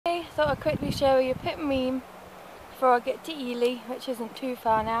thought I'd quickly show you Pittenweem before I get to Ely, which isn't too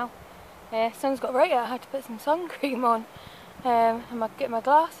far now. Sun's got right out, I had to put some sun cream on and get my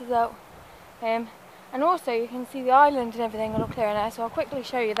glasses out. And also you can see the island and everything a little clearer now, so I'll quickly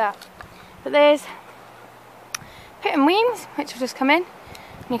show you that. But there's Pittenweems, which have just come in.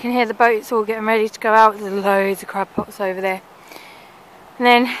 And you can hear the boats all getting ready to go out. There's loads of crab pots over there. And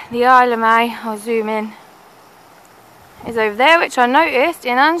then the Isle of May, I'll zoom in, is over there, which I noticed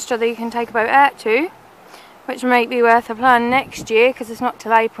in Anstra that you can take a boat out to, which might be worth a plan next year because it's not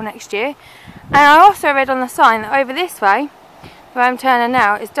till April next year. And I also read on the sign that over this way, where I'm turning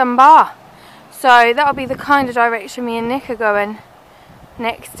now, is Dunbar. So that'll be the kind of direction me and Nick are going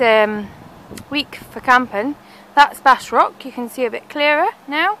next week for camping. That's Bass Rock, you can see a bit clearer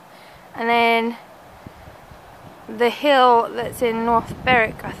now. And then the hill that's in North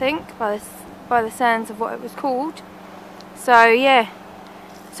Berwick, I think, by the sounds of what it was called. So yeah,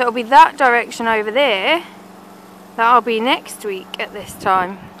 so it'll be that direction over there that I'll be next week at this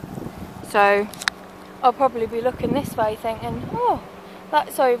time. So I'll probably be looking this way thinking, oh,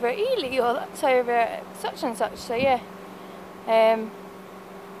 that's over at Ely, or that's over at such and such. So yeah,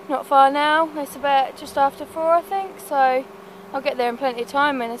 not far now. It's about just after 4, I think, so I'll get there in plenty of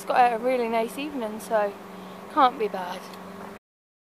time, and it's got out a really nice evening, so can't be bad.